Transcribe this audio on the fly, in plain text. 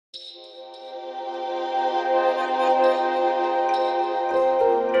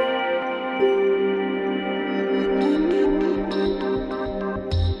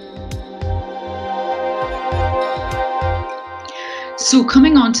So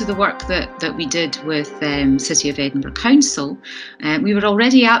coming on to the work that we did with City of Edinburgh Council, we were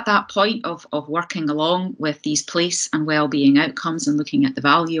already at that point of working along with these place and wellbeing outcomes and looking at the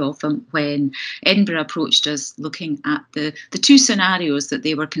value of them when Edinburgh approached us looking at the two scenarios that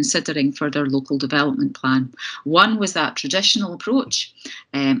they were considering for their local development plan. One was that traditional approach,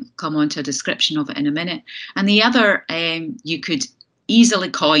 come on to a description of it in a minute, and the other you could easily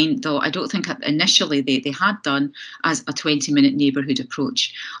coined, though I don't think initially they had done, as a 20-minute neighbourhood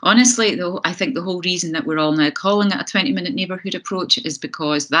approach. Honestly, though, I think the whole reason that we're all now calling it a 20-minute neighbourhood approach is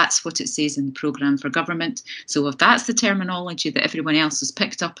because that's what it says in the programme for government. So if that's the terminology that everyone else has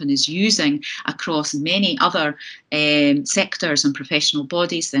picked up and is using across many other sectors and professional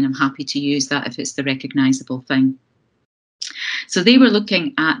bodies, then I'm happy to use that if it's the recognisable thing. So they were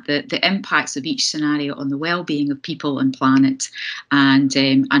looking at the impacts of each scenario on the well-being of people and planet, and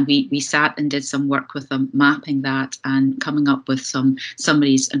we sat and did some work with them, mapping that and coming up with some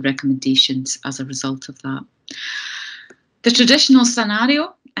summaries and recommendations as a result of that. The traditional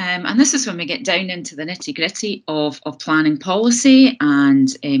scenario, and this is when we get down into the nitty-gritty of planning policy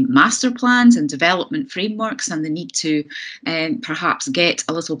and master plans and development frameworks, and the need to perhaps get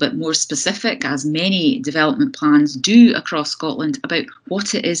a little bit more specific, as many development plans do across Scotland, about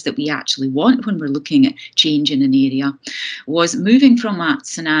what it is that we actually want when we're looking at change in an area, was moving from that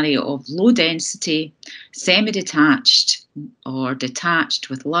scenario of low density, semi-detached or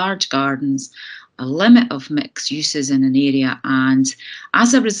detached with large gardens, a limit of mixed uses in an area, and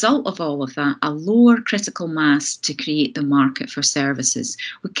as a result of all of that, a lower critical mass to create the market for services.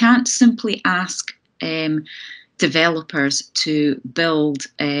 We can't simply ask developers to build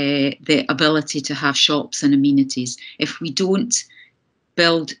the ability to have shops and amenities if we don't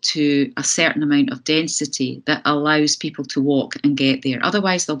build to a certain amount of density that allows people to walk and get there.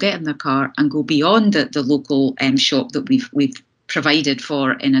 Otherwise, they'll get in their car and go beyond the local shop that we've provided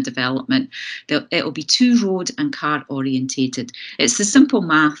for in a development. It'll be too road and car orientated. It's the simple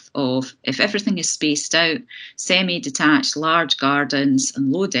math of, if everything is spaced out, semi-detached, large gardens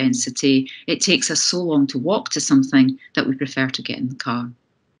and low density, it takes us so long to walk to something that we prefer to get in the car.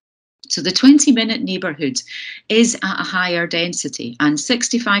 So the 20-minute neighbourhood is at a higher density, and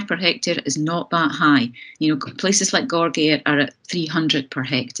 65 per hectare is not that high. You know, places like Gorgay are at 300 per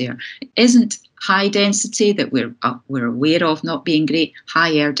hectare. It isn't high density that we're aware of not being great,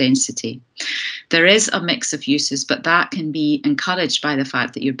 higher density. There is a mix of uses, but that can be encouraged by the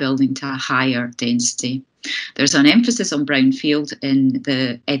fact that you're building to a higher density. There's an emphasis on brownfield in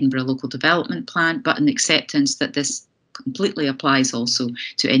the Edinburgh Local Development Plan, but an acceptance that this completely applies also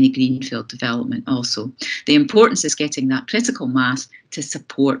to any greenfield development also. The importance is getting that critical mass to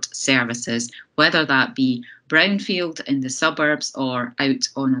support services, whether that be brownfield in the suburbs or out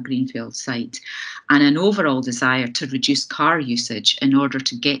on a greenfield site, and an overall desire to reduce car usage in order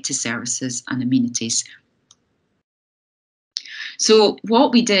to get to services and amenities. So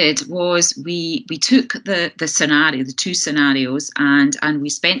what we did was we took the scenario, the two scenarios, and we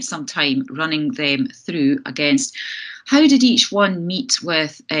spent some time running them through against how did each one meet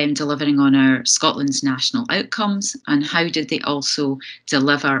with delivering on our Scotland's national outcomes, and how did they also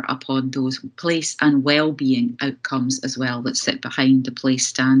deliver upon those place and well-being outcomes as well that sit behind the place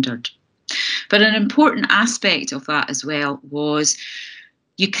standard. But an important aspect of that as well was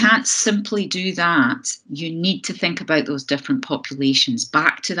you can't simply do that. You need to think about those different populations,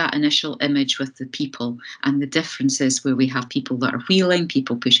 back to that initial image with the people and the differences where we have people that are wheeling,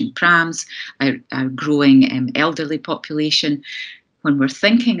 people pushing prams, our growing elderly population. When we're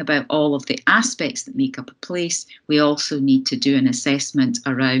thinking about all of the aspects that make up a place, we also need to do an assessment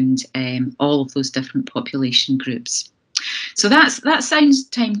around all of those different population groups. So that sounds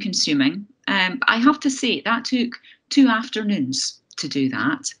time consuming. I have to say that took 2 afternoons to do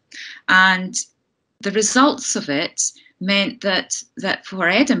that, and the results of it meant that for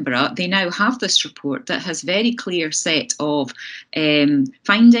Edinburgh they now have this report that has very clear set of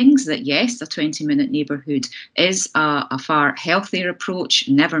findings that yes, a 20-minute neighbourhood is a far healthier approach,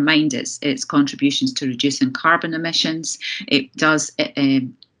 never mind its contributions to reducing carbon emissions. It does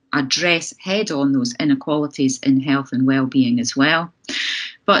address head-on those inequalities in health and well-being as well.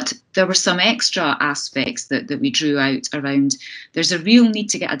 But there were some extra aspects that we drew out around. There's a real need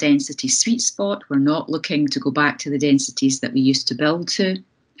to get a density sweet spot. We're not looking to go back to the densities that we used to build to.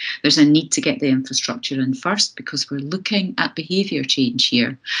 There's a need to get the infrastructure in first because we're looking at behaviour change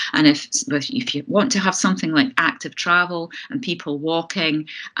here. And if you want to have something like active travel and people walking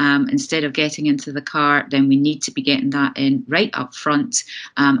instead of getting into the car, then we need to be getting that in right up front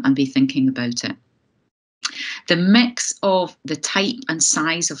and be thinking about it. The mix of the type and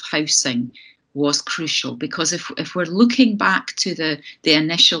size of housing was crucial, because if we're looking back to the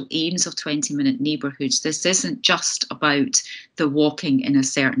initial aims of 20-minute neighbourhoods, this isn't just about the walking in a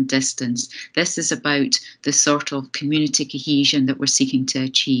certain distance. This is about the sort of community cohesion that we're seeking to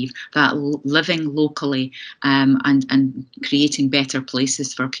achieve, that living locally and creating better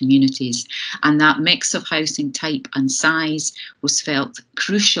places for communities. And that mix of housing type and size was felt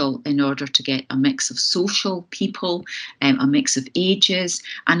crucial in order to get a mix of social people, a mix of ages,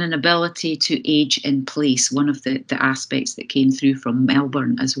 and an ability to age in place. One of the aspects that came through from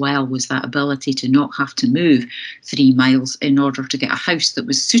Melbourne as well was that ability to not have to move 3 miles in order to get a house that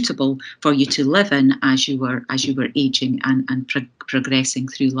was suitable for you to live in as you were aging and progressing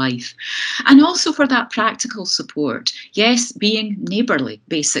through life. And also for that practical support. Yes, being neighbourly,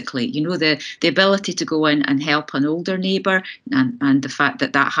 basically, you know, the ability to go in and help an older neighbour, and the fact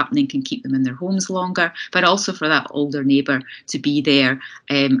that that happening can keep them in their homes longer, but also for that older neighbour to be there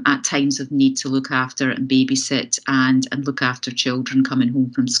at times of need to look after and babysit and look after children coming home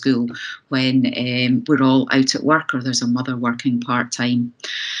from school when we're all out at work or there's a mother working part-time.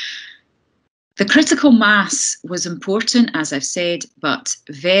 The critical mass was important, as I've said, but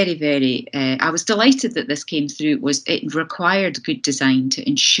very, I was delighted that this came through. It required good design to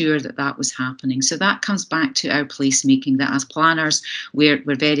ensure that that was happening. So that comes back to our placemaking that as planners we're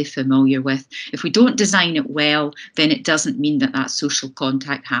very familiar with. If we don't design it well, then it doesn't mean that that social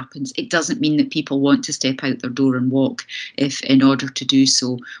contact happens. It doesn't mean that people want to step out their door and walk if in order to do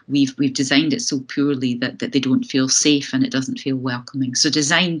so we've designed it so poorly that they don't feel safe and it doesn't feel welcoming. So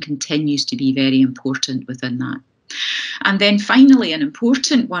design continues to be very important within that. And then finally, an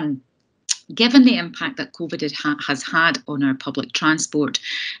important one, given the impact that COVID has had on our public transport,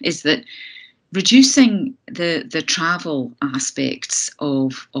 is that reducing the travel aspects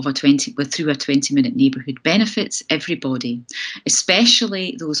of through a 20-minute neighbourhood benefits everybody,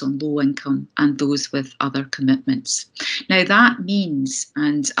 especially those on low income and those with other commitments. Now that means,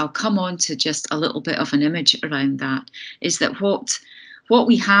 and I'll come on to just a little bit of an image around that, is that what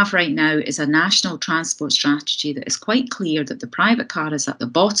we have right now is a national transport strategy that is quite clear that the private car is at the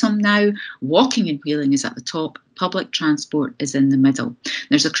bottom now, walking and wheeling is at the top, public transport is in the middle.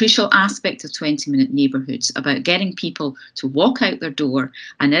 There's a crucial aspect of 20-minute neighbourhoods about getting people to walk out their door,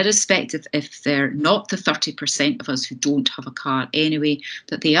 and irrespective if they're not the 30% of us who don't have a car anyway,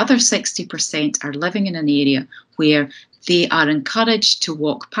 that the other 60% are living in an area where they are encouraged to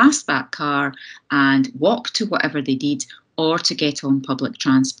walk past that car and walk to whatever they need, or to get on public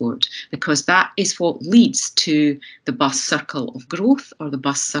transport, because that is what leads to the bus circle of growth or the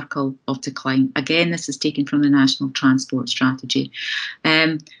bus circle of decline. Again, this is taken from the National Transport Strategy.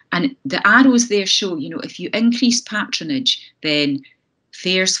 And the arrows there show, you know, if you increase patronage, then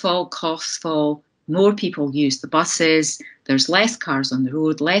fares fall, costs fall, more people use the buses, there's less cars on the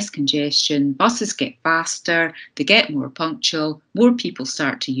road, less congestion, buses get faster, they get more punctual, more people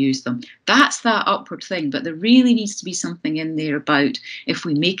start to use them. That's that upward thing, but there really needs to be something in there about if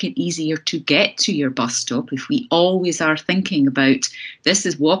we make it easier to get to your bus stop, if we always are thinking about this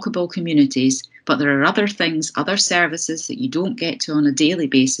is walkable communities, but there are other things, other services that you don't get to on a daily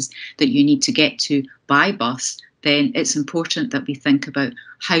basis that you need to get to by bus, then it's important that we think about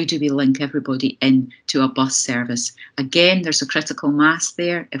how do we link everybody in to a bus service. Again, there's a critical mass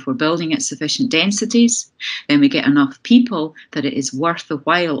there. If we're building at sufficient densities, then we get enough people that it is worth the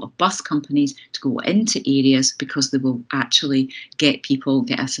while of bus companies to go into areas, because they will actually get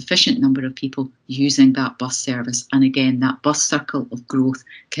a sufficient number of people using that bus service. And again, that bus circle of growth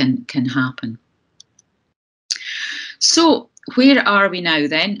can happen. So where are we now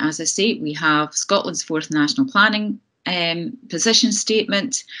then? As I say, we have Scotland's 4th National Planning position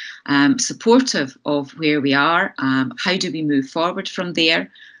statement, supportive of where we are. How do we move forward from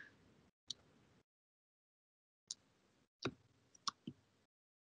there?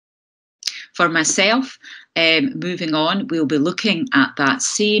 For myself, moving on, we'll be looking at that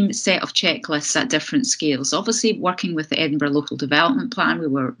same set of checklists at different scales. Obviously, working with the Edinburgh Local Development Plan, we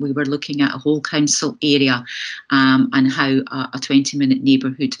were looking at a whole council area and how a 20-minute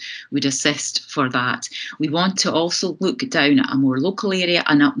neighbourhood would assist for that. We want to also look down at a more local area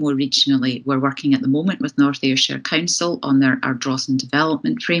and up more regionally. We're working at the moment with North Ayrshire Council on our Drossen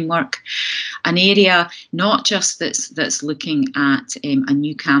Development Framework, an area not just that's looking at a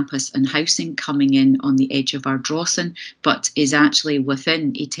new campus and housing coming in on the edge of our Drossen, but is actually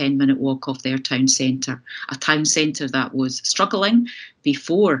within a 10-minute walk of their town centre, a town centre that was struggling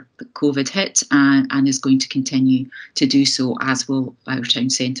before COVID hit and is going to continue to do so, as will our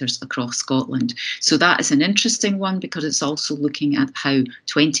town centres across Scotland. So that is an interesting one, because it's also looking at how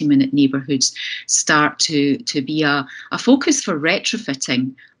 20-minute neighbourhoods start to be a focus for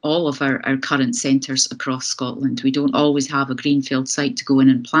retrofitting all of our current centres across Scotland. We don't always have a greenfield site to go in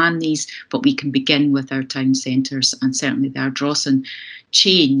and plan these, but we can begin with our town centres, and certainly the Ardrossan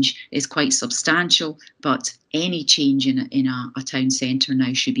change is quite substantial, but any change in a town centre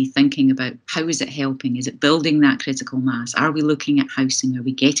now should be thinking about how is it helping? Is it building that critical mass? Are we looking at housing? Are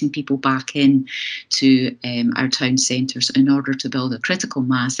we getting people back in to our town centres in order to build a critical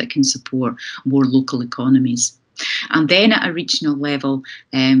mass that can support more local economies? And then at a regional level,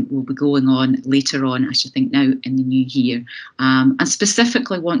 we'll be going on later on, I should think now in the new year, and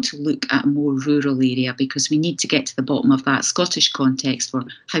specifically want to look at a more rural area, because we need to get to the bottom of that Scottish context for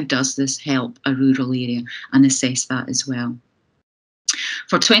how does this help a rural area, and assess that as well.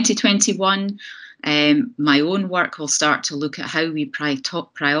 For 2021, my own work will start to look at how we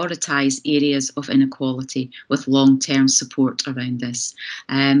prioritise areas of inequality with long-term support around this.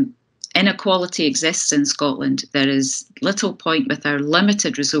 Inequality exists in Scotland. There is little point with our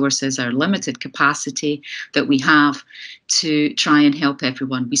limited resources, our limited capacity that we have to try and help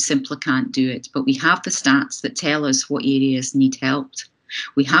everyone. We simply can't do it. But we have the stats that tell us what areas need helped.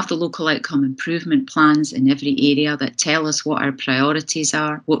 We have the local outcome improvement plans in every area that tell us what our priorities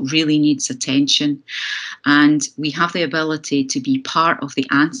are, what really needs attention. And we have the ability to be part of the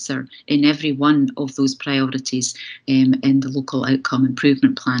answer in every one of those priorities in the local outcome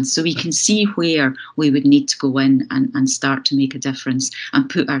improvement plans. So we can see where we would need to go in and start to make a difference and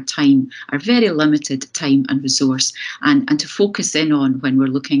put our time, our very limited time and resource, and to focus in on when we're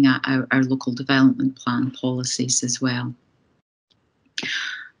looking at our local development plan policies as well.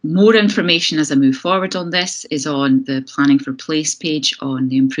 More information as I move forward on this is on the Planning for Place page on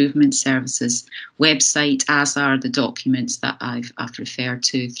the Improvement Services website, as are the documents that I've referred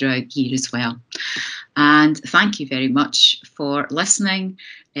to throughout here as well. And thank you very much for listening.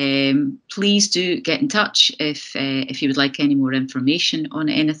 Please do get in touch if you would like any more information on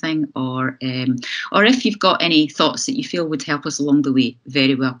anything, or if you've got any thoughts that you feel would help us along the way.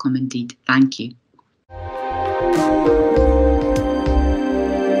 Very welcome indeed. Thank you.